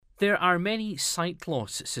There are many sight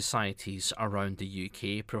loss societies around the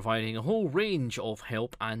UK providing a whole range of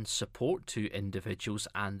help and support to individuals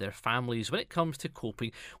and their families when it comes to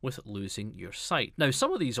coping with losing your sight. Now,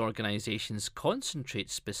 some of these organisations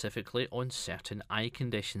concentrate specifically on certain eye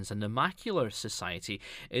conditions, and the Macular Society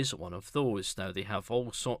is one of those. Now, they have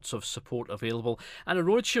all sorts of support available and a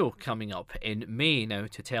roadshow coming up in May. Now,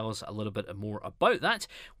 to tell us a little bit more about that,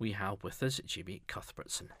 we have with us Jamie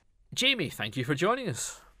Cuthbertson. Jamie, thank you for joining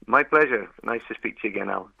us. My pleasure. Nice to speak to you again,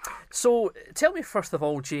 Alan. So, tell me first of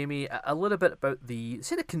all, Jamie, a little bit about the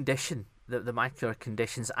condition, the macular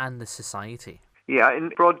conditions and the society. Yeah, in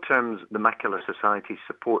broad terms, the Macular Society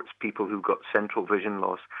supports people who've got central vision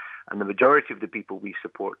loss, and the majority of the people we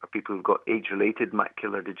support are people who've got age-related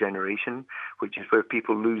macular degeneration, which is where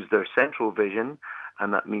people lose their central vision,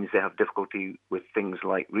 and that means they have difficulty with things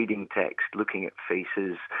like reading text, looking at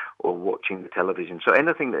faces, or watching the television. So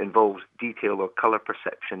anything that involves detail or colour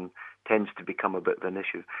perception tends to become a bit of an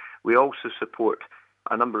issue. We also support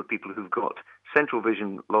a number of people who've got central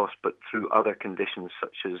vision loss, but through other conditions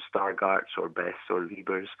such as Stargardt's or Beth's or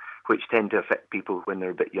Leber's, which tend to affect people when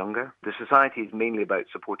they're a bit younger. The Society is mainly about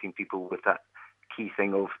supporting people with that key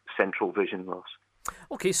thing of central vision loss.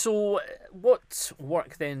 Okay, so what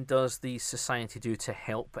work then does the Society do to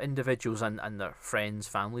help individuals and their friends,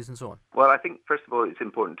 families and so on? Well, I think, first of all, it's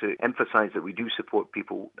important to emphasise that we do support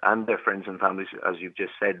people and their friends and families, as you've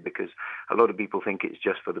just said, because a lot of people think it's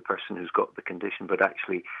just for the person who's got the condition, but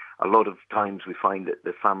actually a lot of times we find that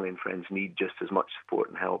the family and friends need just as much support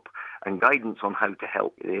and help and guidance on how to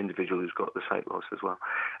help the individual who's got the sight loss as well.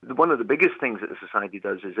 One of the biggest things that the Society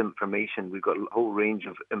does is information. We've got a whole range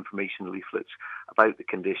of information leaflets about the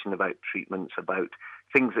condition, about treatments, about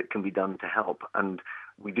things that can be done to help. And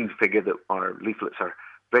we do figure that our leaflets are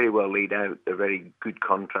very well laid out. They're very good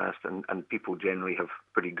contrast, and people generally have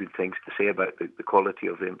pretty good things to say about the quality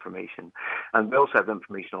of the information. And we also have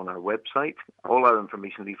information on our website. All our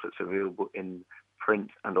information leaflets are available in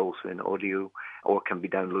print and also in audio, or can be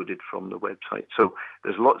downloaded from the website. So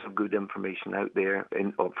there's lots of good information out there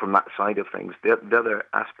from that side of things. The other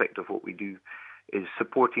aspect of what we do is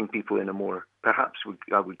supporting people in a more, perhaps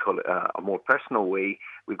I would call it a more personal way.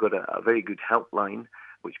 We've got a very good helpline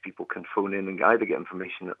which people can phone in and either get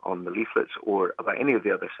information on the leaflets or about any of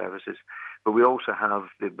the other services. But we also have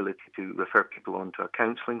the ability to refer people on to a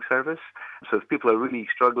counselling service. So if people are really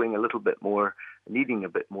struggling a little bit more, needing a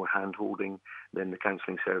bit more hand-holding, then the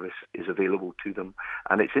counselling service is available to them.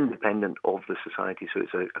 And it's independent of the Society, so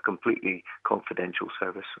it's a completely confidential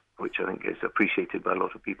service, which I think is appreciated by a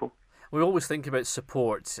lot of people. We always think about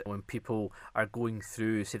support when people are going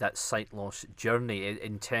through, say, that sight loss journey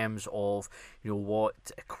in terms of,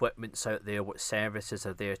 what equipment's out there, what services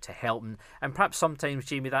are there to help them. And perhaps sometimes,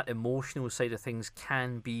 Jamie, that emotional side of things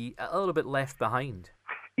can be a little bit left behind.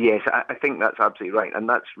 Yes, I think that's absolutely right. And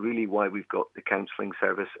that's really why we've got the counselling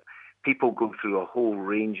service. People go through a whole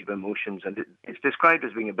range of emotions, and it's described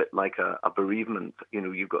as being a bit like a bereavement.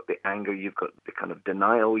 You've got the anger, you've got the kind of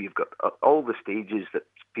denial, you've got all the stages that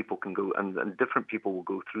people can go, and different people will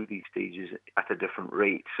go through these stages at a different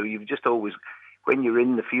rate. So you've just always, when you're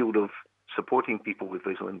in the field of supporting people with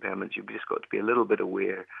visual impairments, you've just got to be a little bit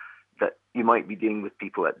aware that you might be dealing with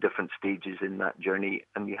people at different stages in that journey,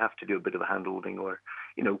 and you have to do a bit of a hand-holding or,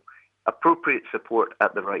 appropriate support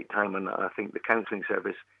at the right time. And I think the counselling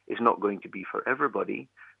service is not going to be for everybody,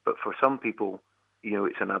 but for some people,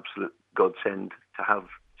 it's an absolute godsend to have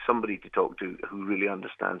somebody to talk to who really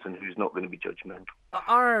understands and who's not going to be judgmental.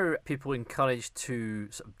 Are people encouraged to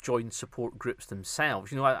sort of join support groups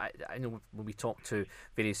themselves? I know when we talk to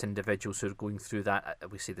various individuals who are going through that,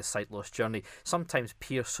 we say the sight loss journey, sometimes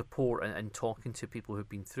peer support and talking to people who've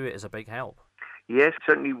been through it is a big help. Yes,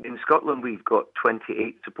 certainly in Scotland we've got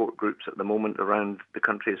 28 support groups at the moment around the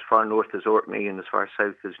country, as far north as Orkney and as far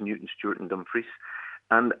south as Newton, Stewart and Dumfries.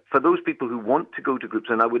 And for those people who want to go to groups,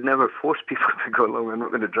 and I would never force people to go along, I'm not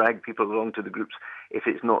going to drag people along to the groups if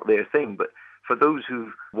it's not their thing, but for those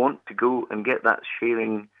who want to go and get that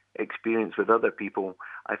sharing experience with other people,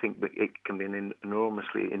 I think that it can be an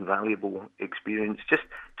enormously invaluable experience just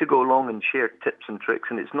to go along and share tips and tricks.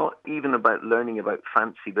 And it's not even about learning about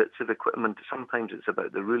fancy bits of equipment. Sometimes it's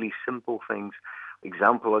about the really simple things.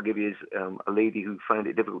 Example I'll give you is a lady who found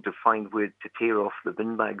it difficult to find where to tear off the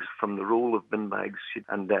bin bags from the roll of bin bags.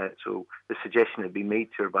 And so the suggestion had been made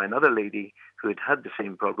to her by another lady who had the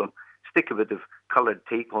same problem: stick a bit of coloured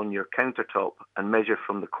tape on your countertop and measure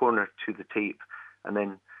from the corner to the tape, and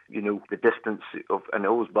then the distance of, and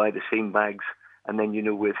always buy the same bags, and then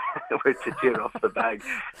where to tear off the bag.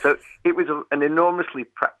 So it was an enormously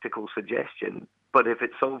practical suggestion, But if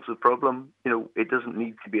it solves the problem, it doesn't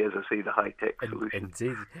need to be, as I say, the high-tech solution.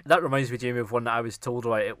 Indeed. That reminds me, Jamie, of one that I was told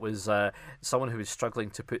about. It was someone who was struggling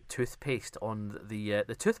to put toothpaste on the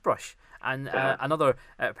toothbrush. And another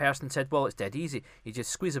person said, well, it's dead easy. You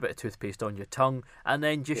just squeeze a bit of toothpaste on your tongue and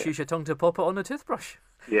then just use your tongue to pop it on the toothbrush.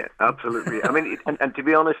 Yeah, absolutely. I mean, and to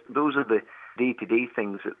be honest, those are the day-to-day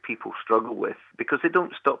things that people struggle with because they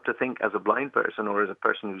don't stop to think as a blind person or as a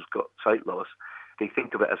person who's got sight loss. They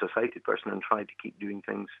think of it as a sighted person and try to keep doing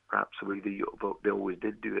things perhaps the way they always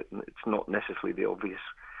did do it. And it's not necessarily the obvious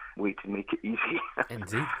way to make it easy.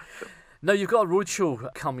 Indeed. Now, you've got a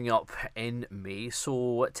roadshow coming up in May,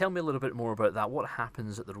 so tell me a little bit more about that. What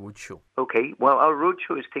happens at the roadshow? Okay, well, our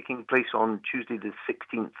roadshow is taking place on Tuesday the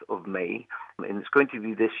 16th of May, and it's going to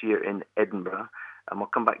be this year in Edinburgh. And we'll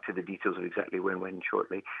come back to the details of exactly when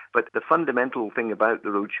shortly. But the fundamental thing about the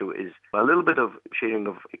roadshow is a little bit of sharing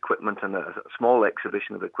of equipment and a small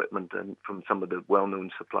exhibition of equipment and from some of the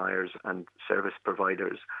well-known suppliers and service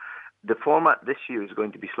providers. The format this year is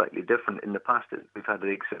going to be slightly different. In the past, we've had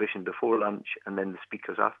the exhibition before lunch and then the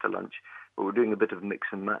speakers after lunch, but we're doing a bit of mix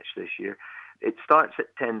and match this year. It starts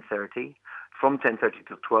at 10:30. From 10:30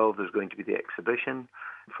 till 12, there's going to be the exhibition.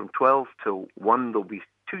 From 12 till 1, there'll be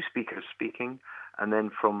 2 speakers speaking, and then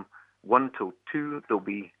from 1 till 2, there'll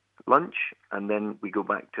be lunch, and then we go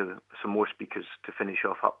back to some more speakers to finish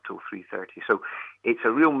off up till 3:30. So it's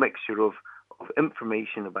a real mixture of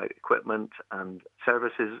information about equipment and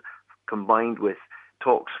services, combined with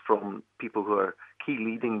talks from people who are key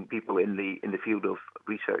leading people in the field of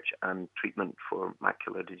research and treatment for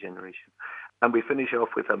macular degeneration. And we finish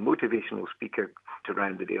off with a motivational speaker to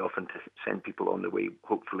round the day off and to send people on their way,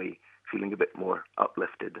 hopefully feeling a bit more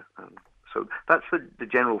uplifted. So that's the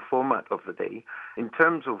general format of the day. In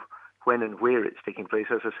terms of when and where it's taking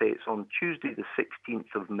place, as I say, it's on Tuesday the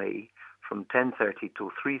 16th of May from 10:30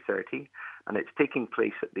 till 3:30, and it's taking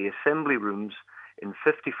place at the Assembly Rooms in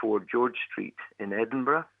 54 George Street in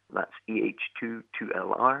Edinburgh. That's EH2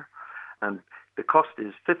 2LR. And the cost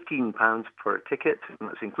is £15 per ticket, and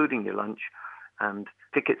that's including your lunch. And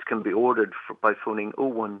tickets can be ordered by phoning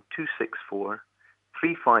 01264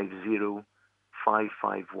 350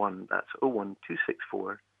 551. That's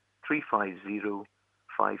 01264 350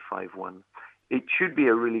 551. It should be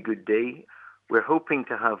a really good day. We're hoping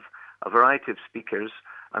to have a variety of speakers,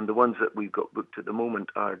 and the ones that we've got booked at the moment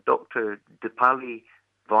are Dr. Dipali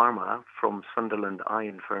Varma from Sunderland Eye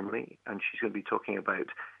Infirmary, and she's going to be talking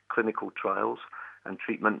about clinical trials and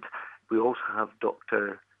treatment. We also have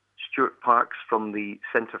Dr. Stuart Parks from the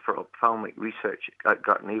Centre for Ophthalmic Research at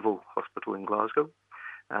Gartnavel Hospital in Glasgow.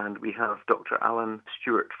 And we have Dr. Allan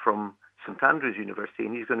Stewart from St Andrews University,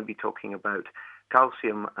 and he's going to be talking about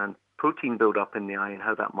calcium and protein build-up in the eye and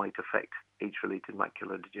how that might affect age-related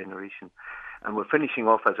macular degeneration. And we're finishing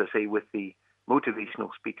off, as I say, with the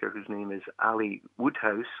motivational speaker whose name is Ali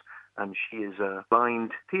Woodhouse, and she is a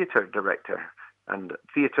blind theatre director, and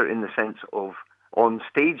theatre in the sense of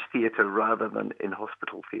on-stage theatre rather than in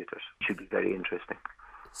hospital theatres. Should be very interesting.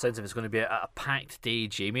 Sounds like it's going to be a packed day,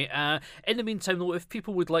 Jamie. In the meantime, though, if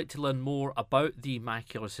people would like to learn more about the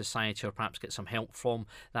Macular Society or perhaps get some help from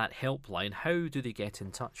that helpline, how do they get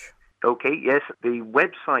in touch? Okay, yes, the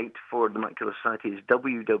website for the Macular Society is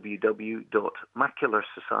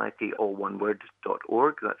www.macularsociety, all one word,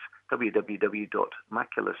 .org. That's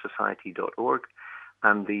www.macularsociety.org.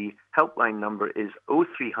 And the helpline number is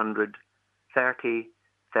 0300 30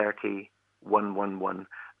 30 111.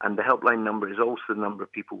 And the helpline number is also the number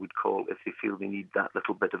people would call if they feel they need that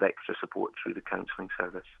little bit of extra support through the counselling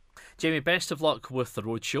service. Jamie, best of luck with the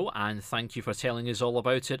roadshow, and thank you for telling us all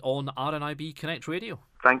about it on RNIB Connect Radio.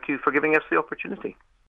 Thank you for giving us the opportunity.